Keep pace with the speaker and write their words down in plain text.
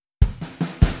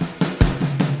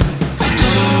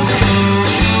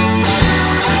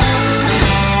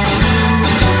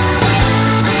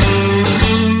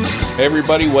Hey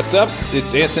everybody, what's up?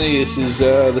 It's Anthony. This is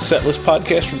the Setlist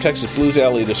podcast from Texas Blues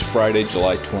Alley this Friday,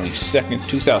 July 22nd,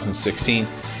 2016.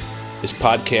 This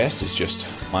podcast is just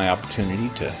my opportunity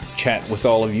to chat with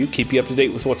all of you, keep you up to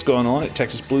date with what's going on at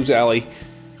Texas Blues Alley,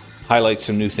 highlight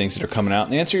some new things that are coming out,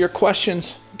 and answer your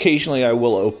questions. Occasionally I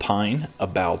will opine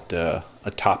about a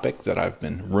topic that I've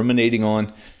been ruminating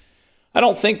on. I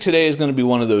don't think today is going to be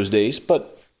one of those days,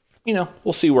 but,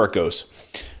 we'll see where it goes.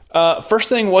 First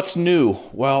thing, what's new?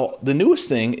 Well, the newest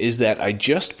thing is that I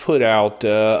just put out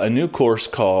a new course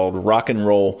called Rock and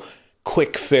Roll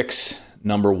Quick Fix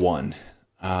Number 1.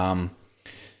 The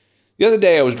other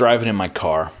day I was driving in my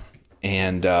car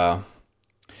and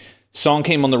song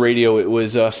came on the radio. It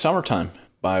was Summertime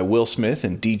by Will Smith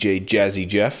and DJ Jazzy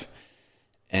Jeff.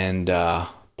 And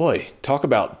boy, talk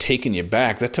about taking you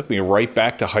back. That took me right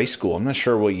back to high school. I'm not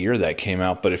sure what year that came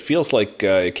out, but it feels like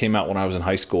it came out when I was in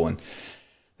high school. And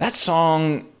that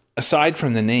song, aside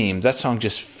from the name, that song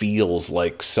just feels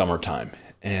like summertime.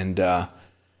 And,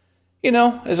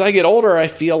 as I get older, I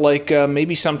feel like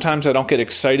maybe sometimes I don't get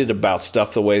excited about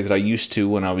stuff the way that I used to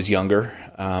when I was younger.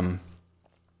 And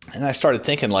I started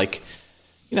thinking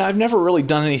I've never really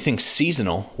done anything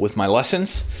seasonal with my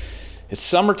lessons. It's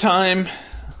summertime.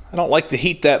 I don't like the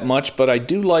heat that much, but I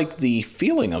do like the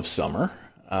feeling of summer.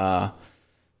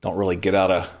 Don't really get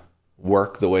out of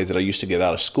work the way that I used to get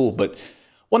out of school, but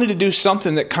wanted to do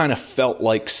something that kind of felt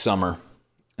like summer.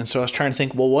 And so I was trying to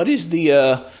think, well, what is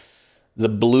the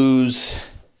blues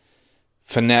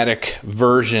fanatic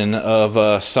version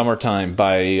of Summertime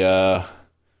by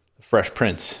Fresh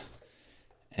Prince?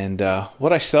 And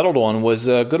what I settled on was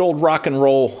good old rock and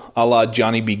roll a la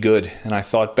Johnny B. Goode. And I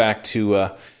thought back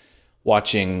to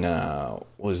watching, what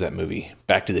was that movie?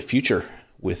 Back to the Future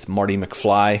with Marty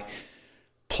McFly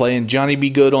playing Johnny B.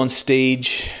 Goode on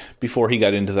stage before he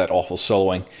got into that awful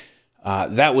soloing.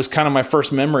 That was kind of my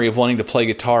first memory of wanting to play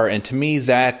guitar, and to me,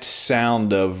 that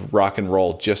sound of rock and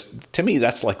roll, to me,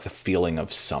 that's like the feeling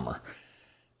of summer.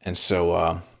 And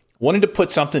so wanted to put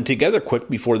something together quick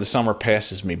before the summer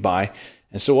passes me by.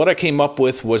 And so what I came up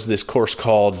with was this course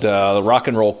called the Rock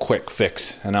and Roll Quick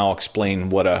Fix, and I'll explain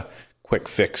what a quick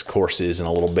fix course is in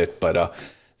a little bit. But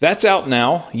that's out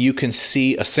now. You can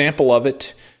see a sample of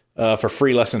it for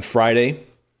Free Lesson Friday.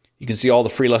 You can see all the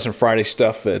Free Lesson Friday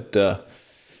stuff at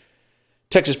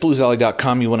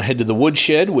TexasBluesAlley.com. You want to head to the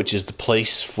Woodshed, which is the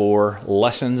place for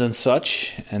lessons and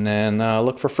such, and then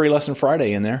look for Free Lesson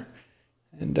Friday in there,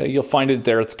 and you'll find it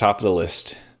there at the top of the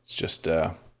list. It's just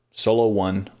solo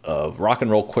one of Rock and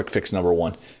Roll Quick Fix number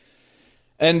 1.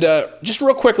 And just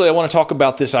real quickly, I want to talk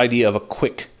about this idea of a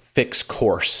quick fix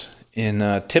course.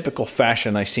 In typical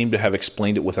fashion, I seem to have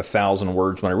explained it with 1,000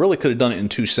 words when I really could have done it in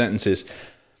 2 sentences.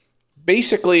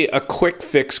 Basically, a quick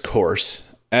fix course,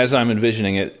 as I'm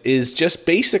envisioning it, is just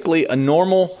basically a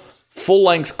normal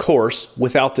full-length course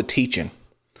without the teaching.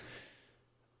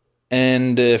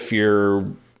 And if you're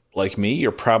like me,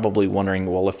 you're probably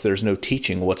wondering, well, if there's no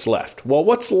teaching, what's left? Well,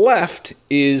 what's left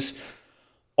is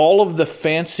all of the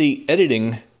fancy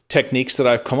editing techniques that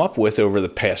I've come up with over the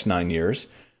past 9 years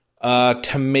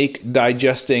to make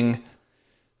digesting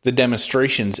the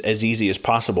demonstrations as easy as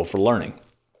possible for learning.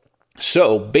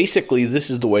 So basically, this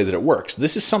is the way that it works.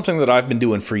 This is something that I've been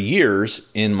doing for years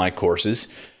in my courses.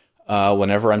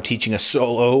 Whenever I'm teaching a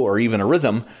solo or even a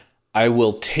rhythm, I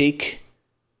will take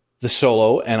the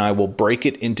solo and I will break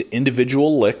it into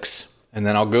individual licks, and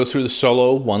then I'll go through the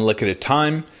solo one lick at a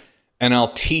time, and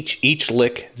I'll teach each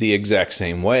lick the exact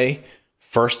same way.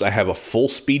 First, I have a full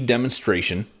speed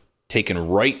demonstration taken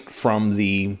right from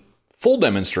the full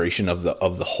demonstration of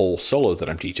the whole solo that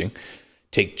I'm teaching.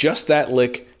 Take just that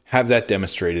lick, have that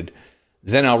demonstrated.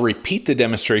 Then I'll repeat the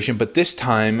demonstration, but this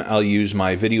time I'll use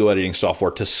my video editing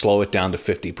software to slow it down to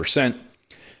 50%.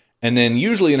 And then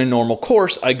usually in a normal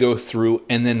course, I go through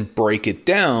and then break it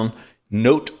down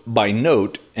note by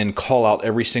note and call out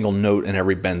every single note and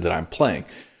every bend that I'm playing.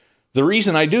 The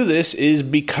reason I do this is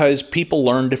because people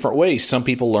learn different ways. Some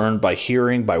people learn by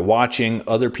hearing, by watching.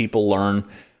 Other people learn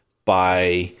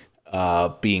by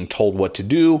being told what to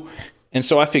do. And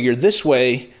so I figure this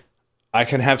way, I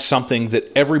can have something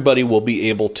that everybody will be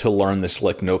able to learn this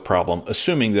lick no problem,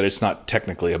 assuming that it's not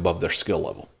technically above their skill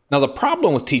level. Now, the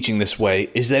problem with teaching this way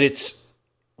is that it's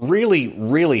really,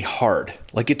 really hard.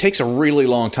 It takes a really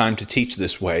long time to teach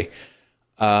this way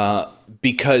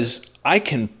because I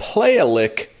can play a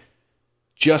lick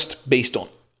just based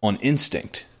on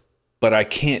instinct, but I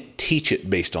can't teach it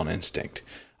based on instinct.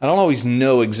 I don't always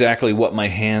know exactly what my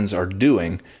hands are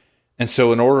doing, and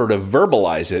so in order to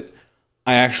verbalize it,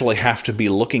 I actually have to be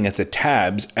looking at the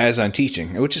tabs as I'm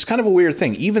teaching, which is kind of a weird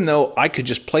thing. Even though I could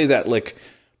just play that lick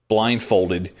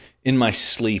blindfolded in my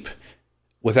sleep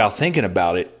without thinking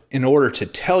about it, in order to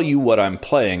tell you what I'm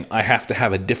playing, I have to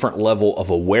have a different level of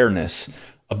awareness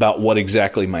about what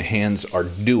exactly my hands are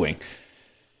doing.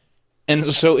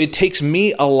 And so it takes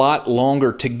me a lot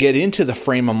longer to get into the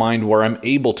frame of mind where I'm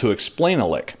able to explain a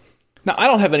lick. Now, I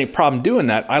don't have any problem doing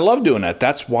that. I love doing that.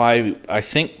 That's why I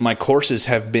think my courses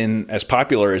have been as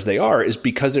popular as they are, is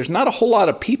because there's not a whole lot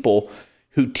of people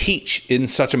who teach in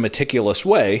such a meticulous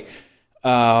way.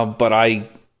 But I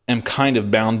am kind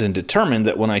of bound and determined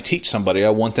that when I teach somebody, I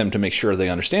want them to make sure they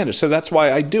understand it. So that's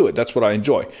why I do it. That's what I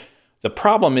enjoy. The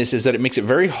problem is that it makes it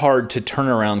very hard to turn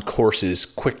around courses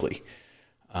quickly.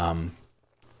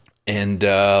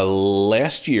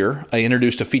 Last year, I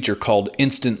introduced a feature called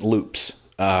Instant Loops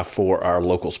for our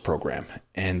locals program.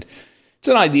 And it's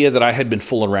an idea that I had been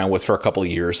fooling around with for a couple of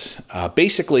years.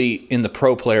 Basically, in the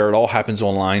Pro Player, it all happens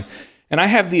online. And I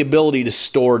have the ability to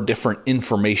store different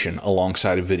information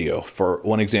alongside a video. For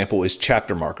one example is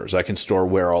chapter markers. I can store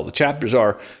where all the chapters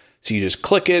are. So you just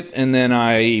click it, and then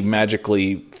I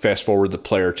magically fast forward the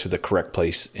player to the correct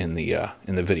place in the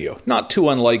video. Not too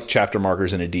unlike chapter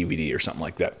markers in a DVD or something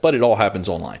like that, but it all happens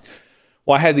online.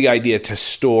 Well, I had the idea to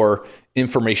store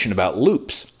information about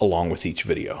loops along with each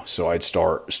video. So I'd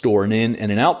store an in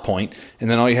and an out point, and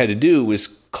then all you had to do was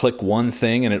click one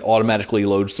thing, and it automatically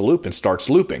loads the loop and starts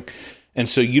looping. And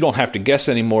so you don't have to guess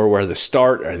anymore where the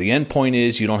start or the end point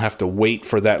is. You don't have to wait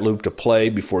for that loop to play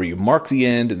before you mark the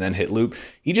end and then hit loop.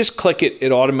 You just click it.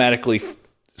 It automatically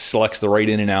selects the right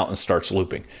in and out and starts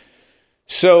looping.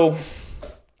 So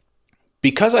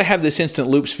because I have this instant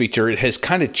loops feature, it has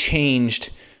kind of changed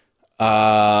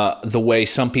the way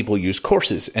some people use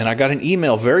courses. And I got an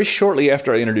email very shortly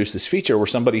after I introduced this feature where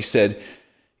somebody said,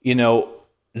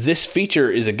 this feature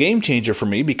is a game changer for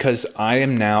me because I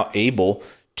am now able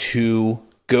to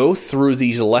go through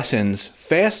these lessons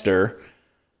faster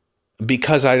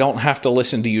because I don't have to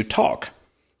listen to you talk.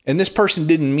 And this person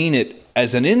didn't mean it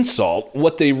as an insult.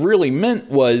 What they really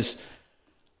meant was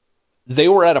they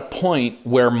were at a point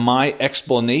where my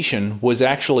explanation was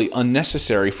actually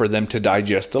unnecessary for them to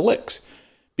digest the licks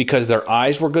because their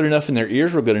eyes were good enough and their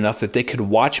ears were good enough that they could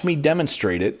watch me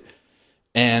demonstrate it.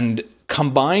 And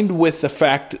combined with the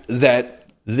fact that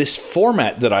this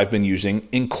format that I've been using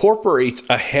incorporates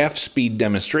a half-speed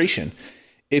demonstration.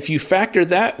 If you factor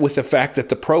that with the fact that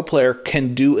the Pro Player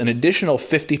can do an additional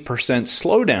 50%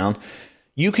 slowdown,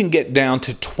 you can get down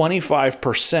to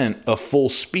 25% of full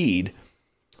speed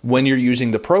when you're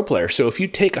using the Pro Player. So if you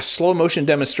take a slow motion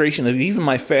demonstration of even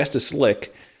my fastest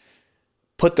lick,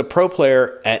 put the Pro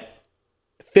Player at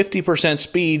 50%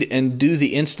 speed and do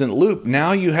the instant loop,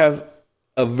 now you have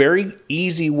a very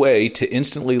easy way to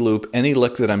instantly loop any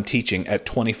lick that I'm teaching at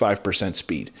 25%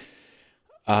 speed.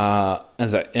 And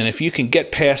if you can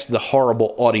get past the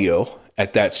horrible audio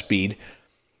at that speed,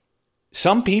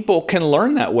 some people can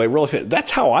learn that way really fast.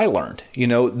 That's how I learned.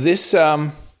 This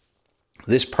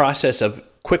process of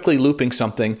quickly looping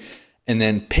something and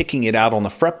then picking it out on the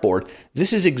fretboard,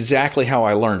 this is exactly how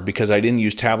I learned because I didn't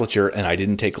use tablature and I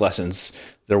didn't take lessons.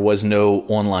 There was no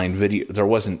online video. There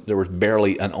was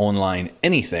barely an online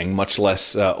anything, much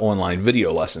less online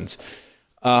video lessons.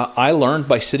 I learned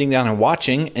by sitting down and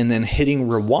watching and then hitting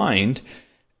rewind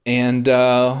and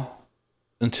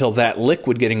until that lick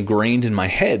would get ingrained in my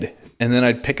head. And then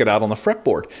I'd pick it out on the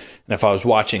fretboard. And if I was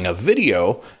watching a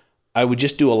video, I would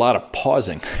just do a lot of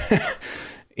pausing.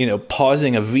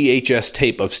 Pausing a VHS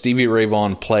tape of Stevie Ray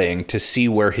Vaughan playing to see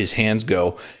where his hands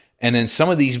go. And then some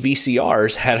of these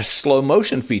VCRs had a slow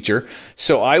motion feature,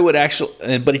 so I would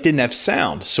but it didn't have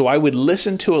sound. So I would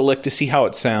listen to a lick to see how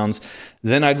it sounds.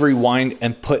 Then I'd rewind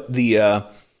and put the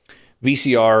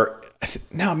VCR.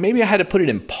 Maybe I had to put it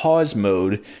in pause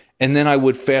mode, and then I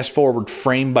would fast forward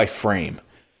frame by frame.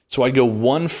 So I'd go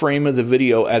one frame of the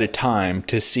video at a time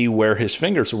to see where his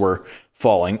fingers were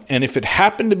falling. And if it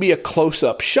happened to be a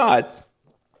close-up shot,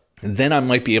 then I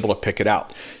might be able to pick it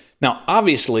out. Now,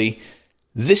 obviously,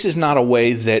 this is not a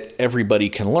way that everybody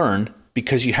can learn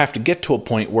because you have to get to a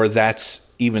point where that's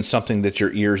even something that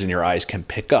your ears and your eyes can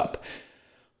pick up.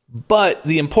 But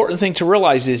the important thing to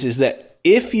realize is that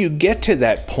if you get to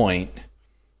that point,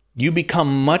 you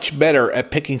become much better at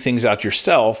picking things out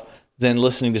yourself than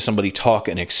listening to somebody talk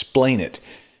and explain it.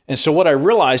 And so what I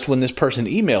realized when this person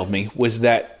emailed me was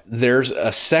that there's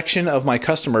a section of my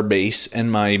customer base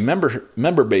and my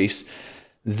member base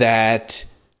that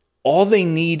all they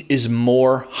need is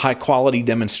more high-quality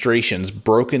demonstrations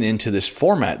broken into this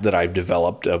format that I've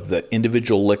developed of the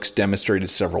individual licks demonstrated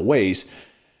several ways.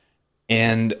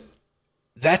 And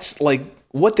that's like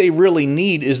what they really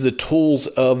need is the tools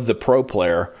of the Pro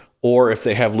Player, or if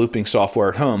they have looping software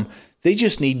at home, they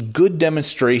just need good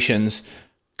demonstrations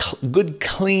good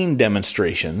clean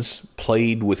demonstrations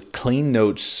played with clean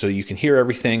notes so you can hear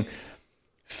everything,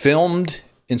 filmed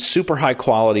in super high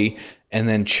quality, and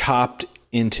then chopped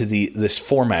into this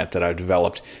format that I've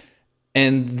developed.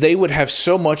 And they would have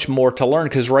so much more to learn,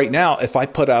 because right now, if I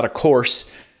put out a course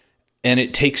and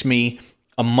it takes me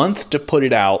a month to put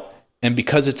it out, and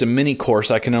because it's a mini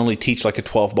course, I can only teach like a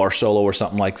 12-bar solo or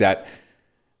something like that,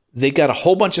 they got a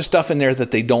whole bunch of stuff in there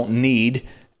that they don't need,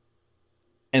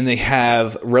 and they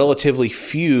have relatively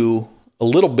a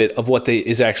little bit of what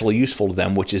is actually useful to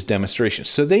them, which is demonstrations.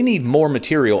 So they need more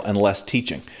material and less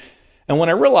teaching. And when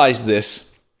I realized this,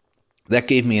 that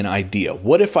gave me an idea.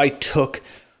 What if I took...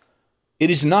 It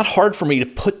is not hard for me to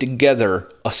put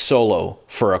together a solo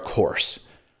for a course.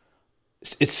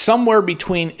 It's somewhere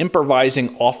between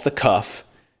improvising off the cuff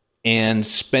and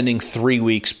spending 3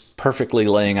 weeks perfectly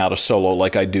laying out a solo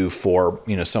like I do for,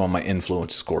 some of my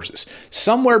influences courses.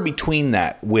 Somewhere between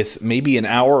that, with maybe an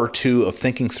hour or two of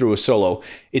thinking through a solo.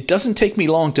 It doesn't take me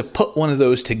long to put one of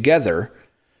those together,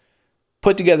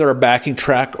 put together a backing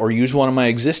track or use one of my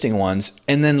existing ones,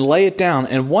 and then lay it down.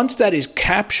 And once that is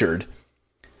captured,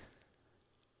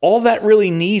 all that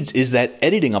really needs is that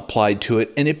editing applied to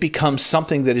it, and it becomes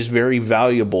something that is very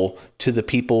valuable to the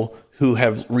people who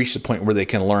have reached the point where they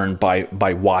can learn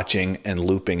by watching and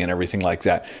looping and everything like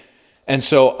that. And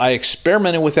so I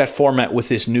experimented with that format with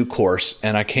this new course,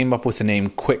 and I came up with the name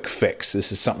Quick Fix.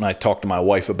 This is something I talked to my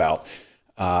wife about.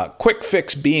 Quick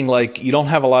Fix being like, you don't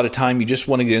have a lot of time, you just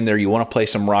want to get in there, you want to play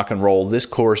some rock and roll. This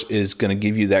course is going to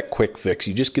give you that quick fix.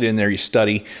 You just get in there, you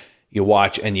study, you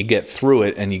watch, and you get through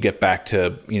it, and you get back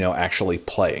to, actually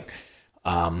playing.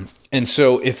 And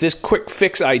so if this quick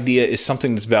fix idea is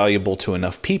something that's valuable to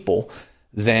enough people,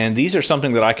 then these are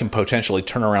something that I can potentially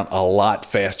turn around a lot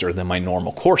faster than my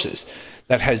normal courses.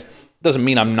 Doesn't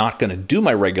mean I'm not going to do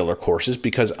my regular courses,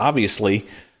 because obviously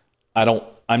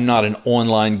I'm not an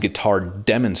online guitar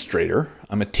demonstrator.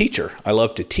 I'm a teacher. I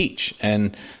love to teach.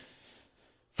 And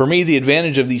for me, the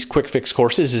advantage of these quick fix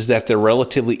courses is that they're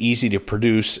relatively easy to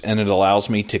produce, and it allows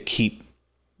me to keep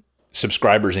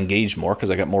subscribers engaged more because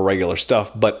I got more regular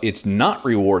stuff. But it's not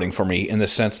rewarding for me in the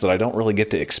sense that I don't really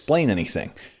get to explain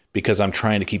anything, because I'm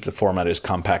trying to keep the format as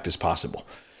compact as possible.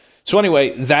 So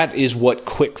anyway, that is what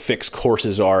quick fix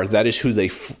courses are. That is who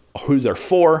they're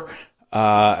for,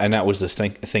 and that was the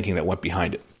thinking that went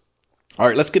behind it. All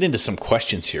right, let's get into some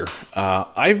questions here.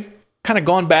 I've kind of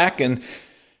gone back and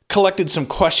collected some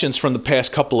questions from the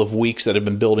past couple of weeks that have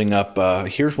been building up.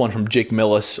 Here's one from Jake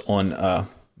Millis on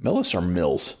Millis or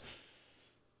Mills.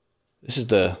 This is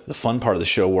the fun part of the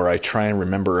show where I try and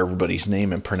remember everybody's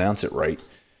name and pronounce it right.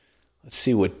 Let's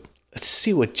see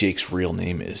what Jake's real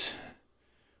name is.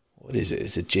 What is it?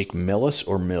 Is it Jake Millis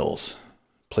or Mills?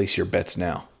 Place your bets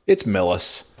now. It's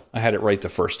Millis. I had it right the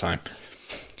first time.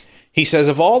 He says,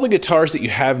 of all the guitars that you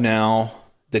have now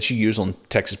that you use on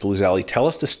Texas Blues Alley, tell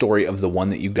us the story of the one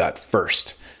that you got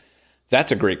first.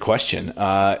 That's a great question.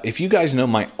 If you guys know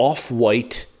my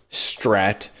off-white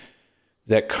Strat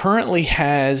that currently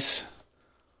has...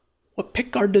 What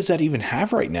pickguard does that even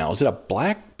have right now? Is it a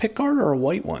black pickguard or a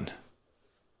white one?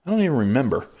 I don't even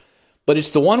remember. But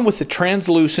it's the one with the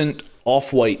translucent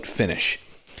off-white finish.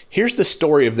 Here's the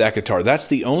story of that guitar. That's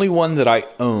the only one that I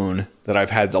own that I've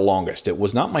had the longest. It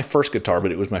was not my first guitar,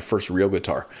 but it was my first real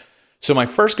guitar. So my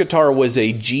first guitar was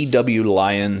a GW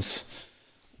Lions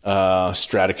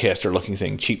Stratocaster looking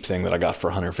thing, cheap thing that I got for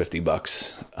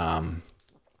 $150.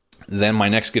 Then my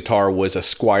next guitar was a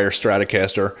Squier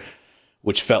Stratocaster,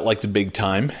 which felt like the big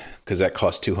time because that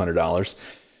cost $200.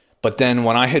 But then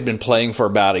when I had been playing for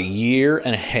about a year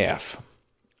and a half,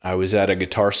 I was at a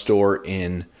guitar store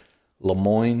in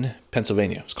Lemoyne,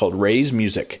 Pennsylvania. It's called Ray's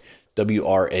Music,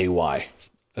 W-R-A-Y.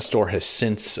 The store has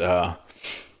since, I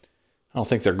don't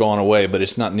think they're going away, but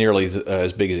it's not nearly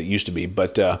as big as it used to be.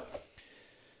 But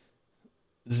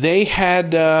they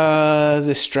had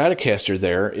this Stratocaster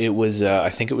there. It was, I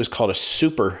think it was called a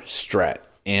Super Strat,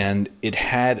 and it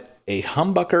had a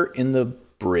humbucker in the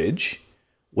bridge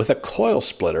with a coil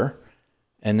splitter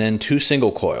and then two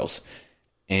single coils.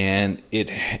 And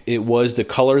it was the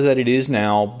color that it is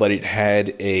now, but it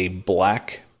had a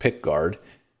black pickguard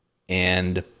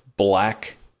and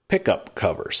black pickup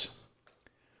covers.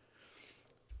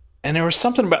 And there was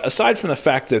something about, aside from the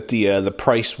fact that the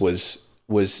price was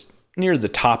near the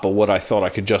top of what I thought I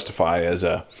could justify as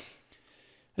a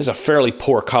fairly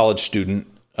poor college student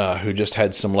who just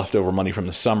had some leftover money from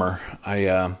the summer,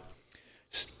 I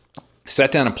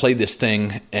sat down and played this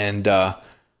thing, and I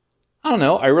don't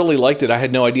know, I really liked it. I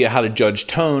had no idea how to judge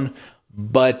tone,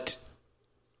 but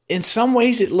in some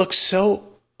ways it looked so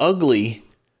ugly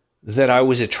that I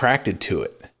was attracted to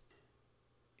it.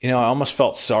 I almost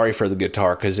felt sorry for the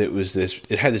guitar because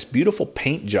it had this beautiful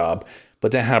paint job,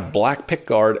 but then had a black pick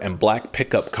guard and black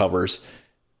pickup covers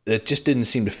that just didn't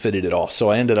seem to fit it at all. So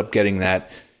I ended up getting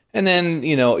that. And then,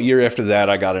 a year after that,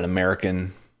 I got an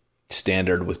American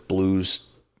standard with blues,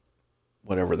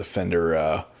 whatever the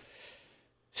Fender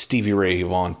Stevie Ray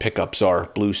Vaughan pickups are,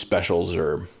 blues specials,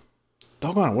 or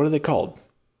doggone, what are they called?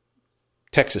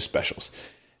 Texas specials.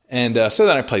 And so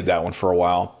then I played that one for a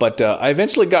while. But I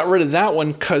eventually got rid of that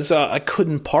one because I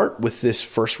couldn't part with this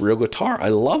first real guitar. I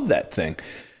love that thing.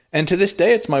 And to this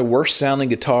day, it's my worst sounding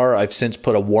guitar. I've since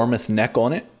put a Warmoth neck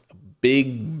on it.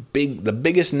 The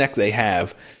biggest neck they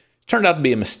have. Turned out to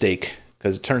be a mistake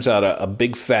because it turns out a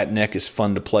big fat neck is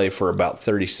fun to play for about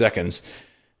 30 seconds.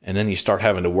 And then you start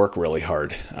having to work really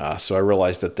hard. So I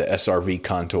realized that the SRV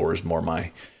contour is more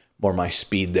my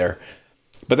speed there.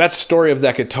 But that's the story of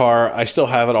that guitar. I still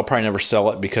have it. I'll probably never sell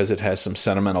it because it has some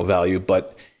sentimental value.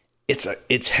 But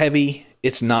it's heavy.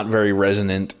 It's not very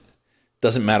resonant.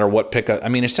 Doesn't matter what pickup. I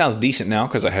mean, it sounds decent now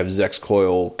because I have Zex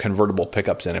coil convertible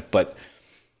pickups in it. But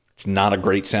it's not a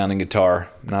great sounding guitar.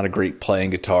 Not a great playing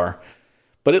guitar.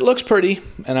 But it looks pretty.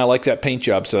 And I like that paint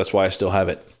job. So that's why I still have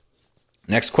it.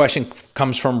 Next question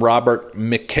comes from Robert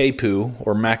McCapu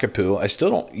or Macapu. I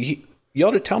still don't. You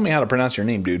ought to tell me how to pronounce your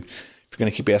name, dude, if you're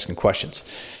going to keep asking questions.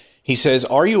 He says,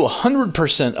 are you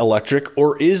 100% electric,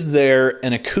 or is there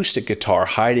an acoustic guitar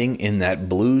hiding in that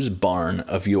blues barn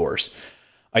of yours?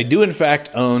 I do, in fact,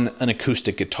 own an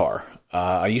acoustic guitar.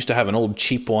 I used to have an old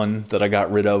cheap one that I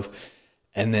got rid of.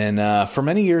 And then for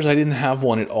many years, I didn't have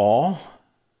one at all.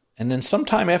 And then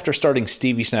sometime after starting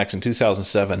Stevie Snacks in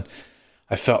 2007,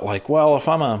 I felt like, well, if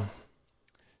I'm a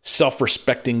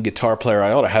self-respecting guitar player,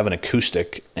 I ought to have an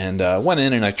acoustic. And I went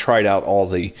in and I tried out all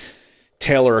the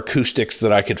Taylor acoustics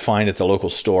that I could find at the local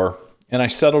store. And I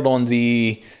settled on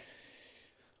the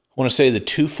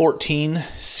 214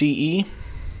 CE.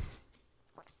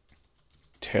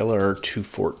 Taylor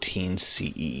 214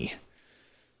 CE.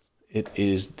 It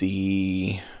has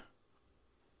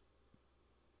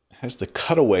the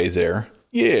cutaway there.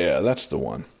 Yeah, that's the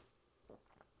one.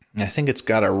 I think it's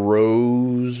got a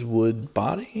rosewood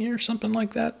body or something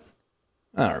like that.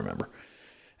 I don't remember.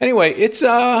 Anyway, it's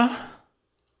a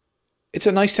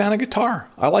nice sounding guitar.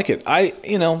 I like it.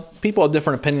 People have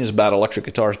different opinions about electric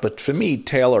guitars, but for me,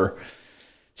 Taylor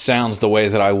sounds the way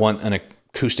that I want an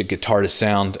acoustic guitar to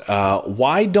sound.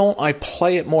 Why don't I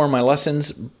play it more in my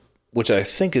lessons? Which I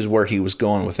think is where he was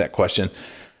going with that question.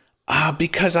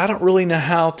 Because I don't really know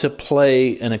how to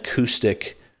play an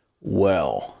acoustic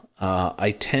well.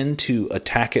 I tend to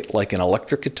attack it like an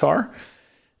electric guitar,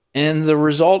 and the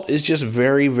result is just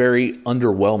very, very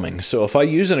underwhelming. So if I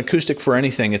use an acoustic for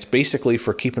anything, it's basically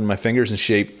for keeping my fingers in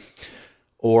shape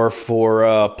or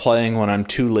for playing when I'm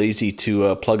too lazy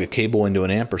to plug a cable into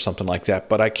an amp or something like that.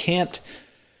 But I can't.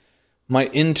 My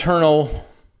internal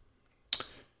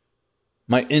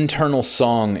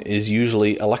song is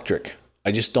usually electric.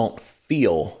 I just don't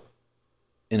feel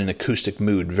in an acoustic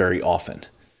mood very often.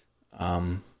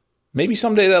 Maybe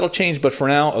someday that'll change, but for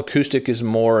now, acoustic is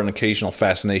more an occasional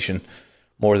fascination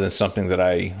more than something that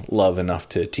I love enough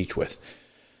to teach with.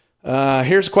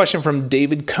 Here's a question from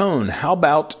David Cohn. How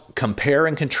about compare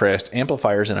and contrast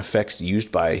amplifiers and effects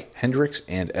used by Hendrix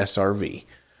and SRV?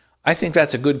 I think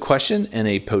that's a good question and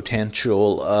a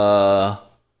potential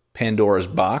Pandora's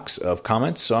box of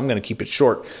comments, so I'm going to keep it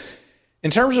short. In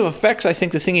terms of effects, I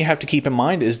think the thing you have to keep in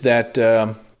mind is that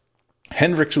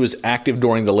Hendrix was active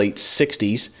during the late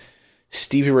 60s.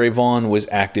 Stevie Ray Vaughan was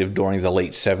active during the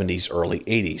late 70s, early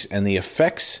 80s, and the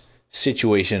effects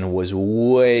situation was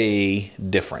way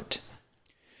different.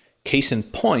 Case in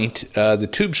point, the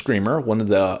Tube Screamer, one of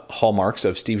the hallmarks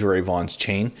of Stevie Ray Vaughan's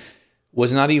chain,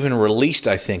 was not even released,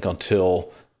 I think, until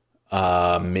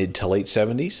mid to late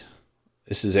 70s.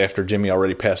 This is after Jimmy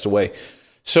already passed away.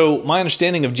 So my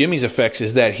understanding of Jimmy's effects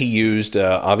is that he used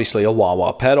obviously a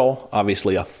wah-wah pedal,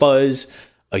 obviously a fuzz,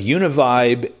 a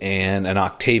univibe, and an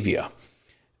Octavia.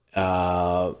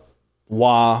 Wah,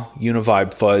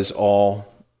 univibe, fuzz, all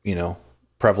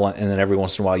prevalent, and then every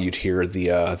once in a while you'd hear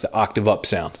the octave up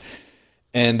sound.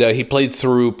 And he played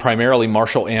through primarily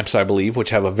Marshall amps, I believe, which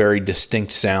have a very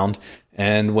distinct sound.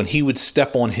 And when he would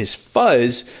step on his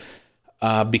fuzz,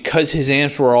 because his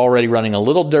amps were already running a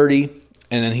little dirty,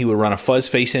 and then he would run a fuzz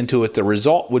face into it, the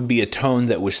result would be a tone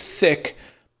that was thick,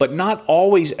 but not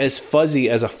always as fuzzy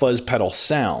as a fuzz pedal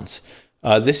sounds.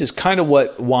 This is kind of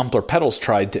what Wampler Pedals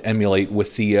tried to emulate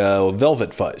with the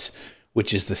Velvet Fuzz,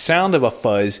 which is the sound of a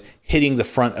fuzz hitting the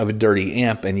front of a dirty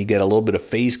amp, and you get a little bit of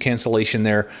phase cancellation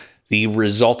there. The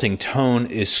resulting tone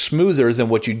is smoother than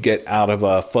what you'd get out of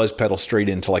a fuzz pedal straight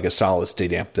into like a solid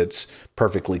state amp that's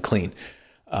perfectly clean.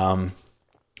 And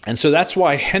so that's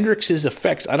why Hendrix's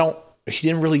effects, he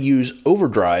didn't really use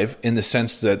overdrive in the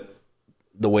sense that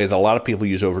the way that a lot of people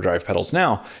use overdrive pedals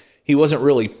now. He wasn't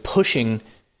really pushing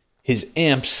his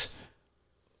amps.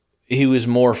 He was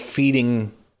more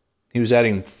he was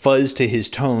adding fuzz to his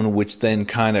tone, which then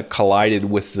kind of collided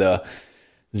with the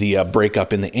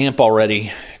breakup in the amp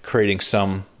already, creating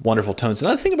some wonderful tones.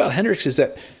 Another thing about Hendrix is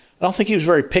that I don't think he was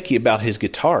very picky about his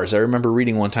guitars. I remember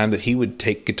reading one time that he would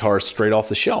take guitars straight off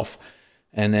the shelf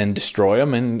and then destroy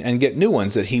them and get new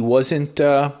ones, that he wasn't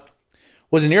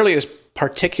nearly as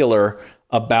particular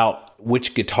about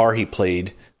which guitar he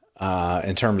played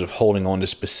in terms of holding on to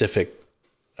specific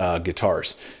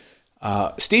guitars.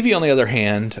 Stevie, on the other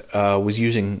hand, was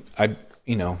using,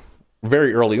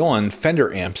 very early on,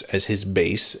 Fender amps as his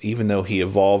bass, even though he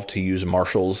evolved to use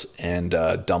Marshalls and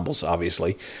Dumbles,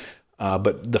 obviously.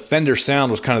 But the Fender sound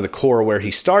was kind of the core where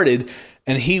he started,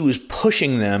 and he was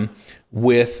pushing them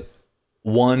with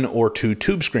 1 or 2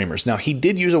 tube screamers. Now, he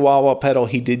did use a wah-wah pedal.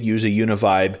 He did use a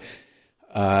Univibe.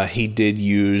 He did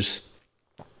use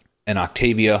an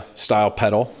Octavia-style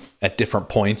pedal at different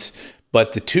points.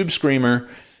 But the tube screamer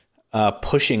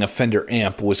pushing a Fender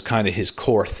amp was kind of his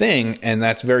core thing, and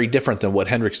that's very different than what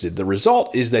Hendrix did. The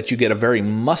result is that you get a very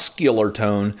muscular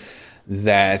tone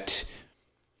that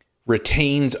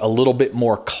retains a little bit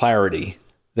more clarity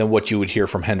than what you would hear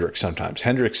from Hendrix sometimes.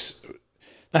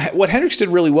 What Hendrix did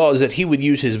really well is that he would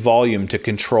use his volume to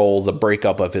control the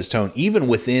breakup of his tone, even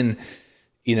within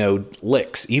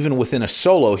licks. Even within a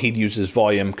solo, he'd use his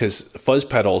volume, because fuzz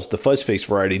pedals, the fuzz face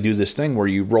variety, do this thing where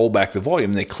you roll back the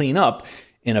volume. They clean up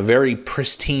in a very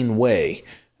pristine way.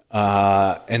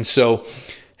 And so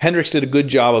Hendrix did a good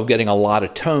job of getting a lot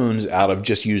of tones out of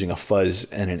just using a fuzz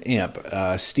and an amp.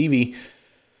 Stevie,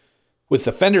 with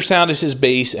the Fender sound as his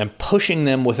bass and pushing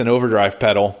them with an overdrive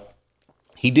pedal,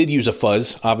 he did use a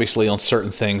fuzz, obviously, on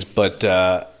certain things, but,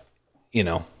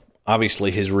 obviously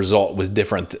his result was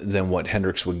different than what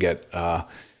Hendrix would get,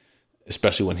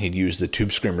 especially when he'd use the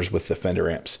tube screamers with the Fender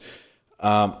amps.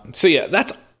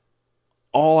 That's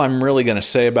all I'm really going to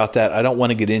say about that. I don't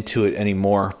want to get into it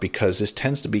anymore because this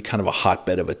tends to be kind of a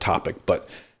hotbed of a topic, but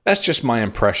that's just my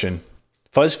impression.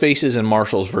 Fuzz faces and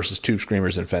Marshalls versus tube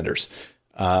screamers and Fenders.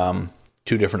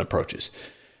 2 different approaches.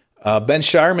 Ben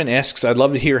Shireman asks, I'd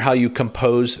love to hear how you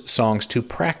compose songs to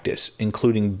practice,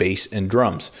 including bass and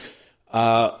drums.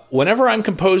 Whenever I'm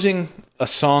composing a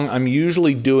song, I'm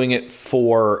usually doing it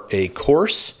for a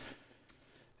course,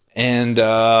 and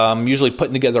I'm usually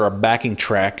putting together a backing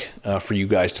track for you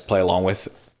guys to play along with.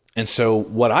 And so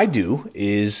what I do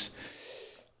is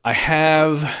I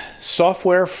have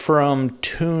software from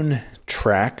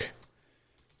TuneTrack.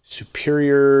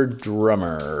 Superior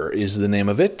Drummer is the name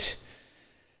of it.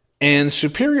 And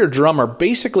Superior Drummer,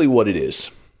 basically what it is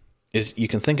you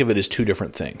can think of it as 2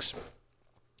 different things.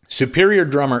 Superior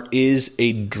Drummer is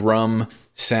a drum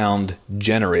sound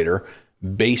generator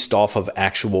based off of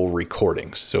actual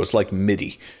recordings. So it's like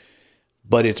MIDI,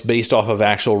 but it's based off of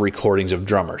actual recordings of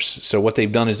drummers. So what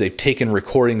they've done is they've taken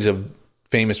recordings of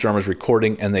famous drummers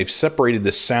recording, and they've separated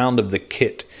the sound of the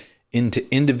kit into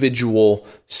individual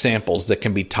samples that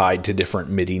can be tied to different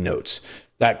MIDI notes.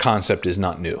 That concept is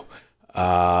not new.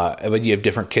 But you have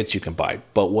different kits you can buy.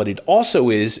 But what it also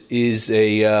is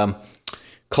a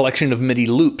collection of MIDI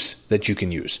loops that you can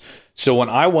use. So when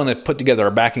I want to put together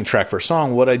a backing track for a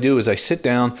song, what I do is I sit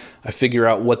down, I figure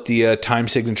out what the time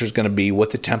signature is going to be, what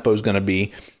the tempo is going to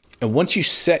be. And once you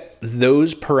set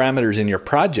those parameters in your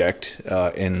project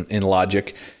in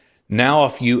Logic, now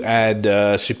if you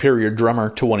add Superior Drummer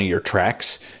to one of your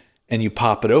tracks and you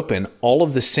pop it open, all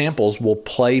of the samples will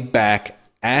play back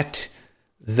at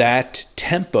that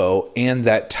tempo and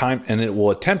that time, and it will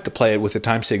attempt to play it with the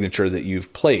time signature that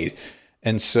you've played.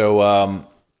 And so,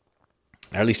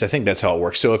 at least I think that's how it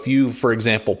works. So if you, for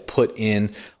example, put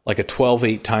in like a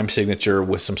 12/8 time signature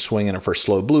with some swing in it for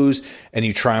slow blues, and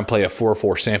you try and play a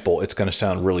 4/4 sample, it's going to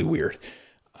sound really weird.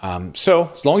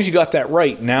 So as long as you got that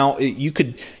right, now you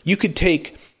could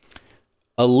take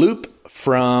a loop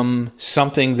from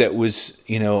something that was,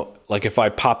 like if I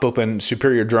pop open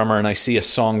Superior Drummer and I see a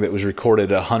song that was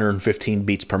recorded at 115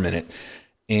 beats per minute,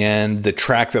 and the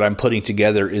track that I'm putting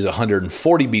together is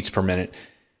 140 beats per minute,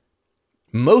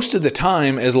 most of the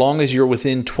time, as long as you're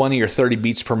within 20 or 30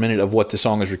 beats per minute of what the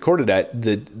song is recorded at,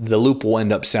 the loop will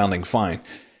end up sounding fine.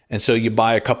 And so you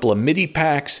buy a couple of MIDI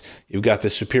packs, you've got the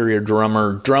Superior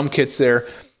Drummer drum kits there.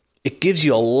 It gives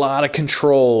you a lot of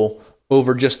control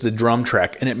over just the drum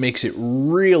track, and it makes it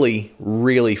really,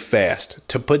 really fast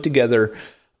to put together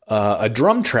a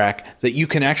drum track that you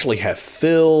can actually have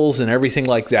fills and everything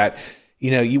like that.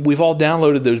 We've all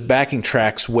downloaded those backing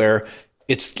tracks where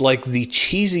it's like the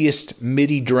cheesiest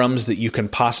MIDI drums that you can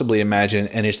possibly imagine,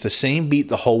 and it's the same beat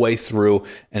the whole way through,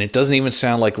 and it doesn't even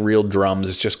sound like real drums.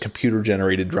 It's just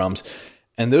computer-generated drums.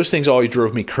 And those things always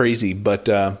drove me crazy, but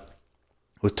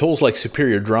with tools like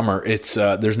Superior Drummer, it's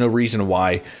there's no reason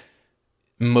why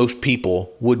most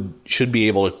people should be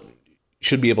able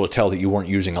to tell that you weren't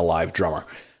using a live drummer.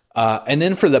 And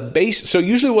then for the bass, so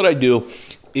usually what I do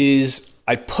is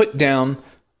I pick out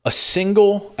a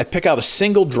single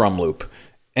drum loop,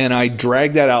 and I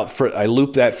drag that out I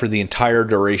loop that for the entire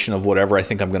duration of whatever I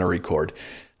think I'm going to record.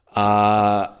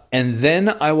 And then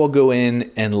I will go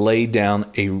in and lay down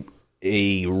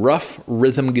a rough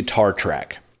rhythm guitar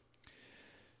track.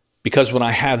 Because when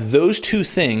I have those two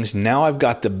things, now I've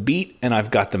got the beat and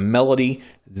I've got the melody.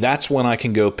 That's when I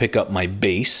can go pick up my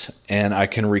bass and I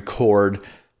can record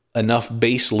enough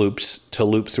bass loops to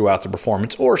loop throughout the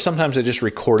performance. Or sometimes I just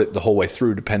record it the whole way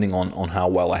through, depending on how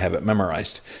well I have it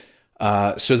memorized.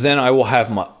 So then I will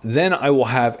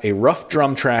have a rough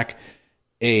drum track,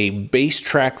 a bass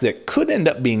track that could end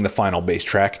up being the final bass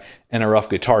track, and a rough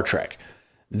guitar track.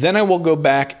 Then I will go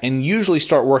back and usually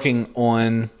start working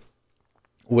on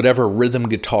whatever rhythm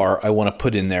guitar I want to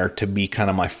put in there to be kind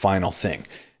of my final thing.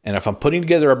 And if I'm putting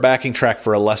together a backing track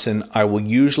for a lesson, I will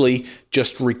usually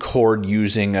just record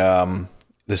using the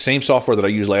same software that I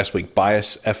used last week,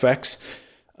 Bias FX.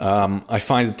 I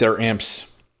find that their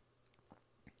amps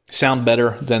sound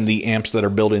better than the amps that are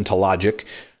built into Logic.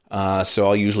 So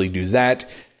I'll usually do that.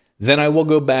 Then I will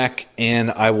go back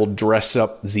and I will dress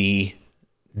up the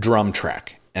drum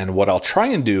track. And what I'll try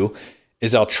and do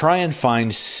is I'll try and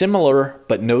find similar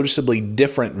but noticeably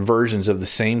different versions of the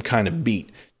same kind of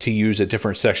beat to use at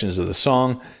different sections of the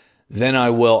song. Then I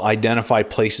will identify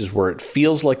places where it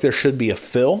feels like there should be a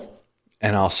fill,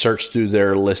 and I'll search through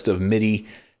their list of MIDI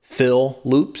fill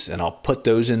loops, and I'll put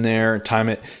those in there, time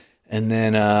it, and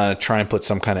then try and put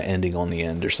some kind of ending on the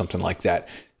end or something like that.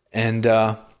 And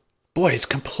boy, it's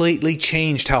completely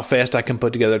changed how fast I can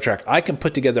put together a track. I can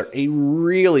put together a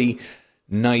really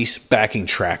nice backing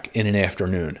track in an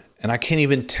afternoon. And I can't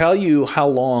even tell you how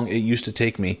long it used to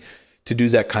take me to do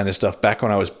that kind of stuff back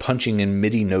when I was punching in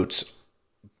MIDI notes,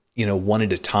 one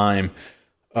at a time.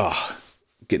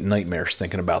 Get nightmares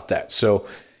thinking about that. So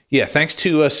yeah, thanks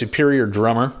to Superior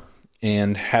Drummer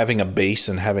and having a bass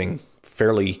and having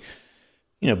fairly,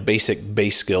 basic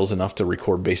bass skills, enough to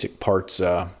record basic parts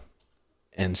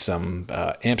and some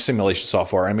amp simulation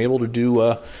software, I'm able to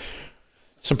do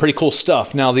some pretty cool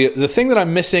stuff. Now, the thing that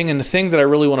I'm missing and the thing that I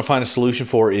really want to find a solution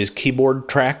for is keyboard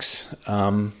tracks.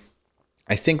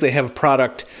 I think they have a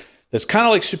product that's kind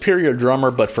of like Superior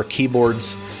Drummer, but for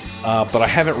keyboards. But I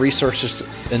haven't researched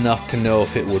enough to know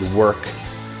if it would work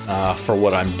for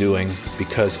what I'm doing,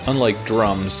 because unlike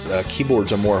drums,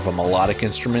 keyboards are more of a melodic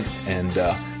instrument, and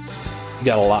you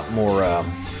got a lot more...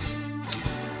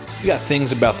 you got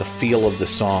things about the feel of the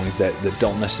song that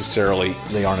don't necessarily,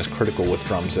 they aren't as critical with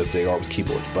drums as they are with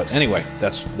keyboards. But anyway,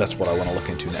 that's what I want to look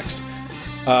into next.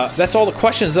 That's all the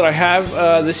questions that I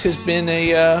have. This has been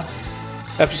a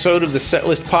episode of the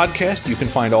Setlist podcast. You can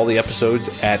find all the episodes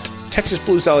at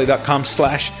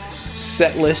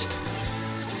texasbluesalley.com/setlist.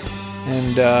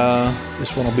 And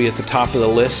this one will be at the top of the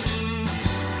list.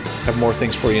 Have more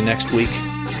things for you next week.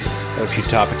 Got a few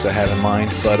topics I have in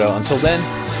mind. But until then,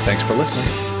 thanks for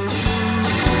listening.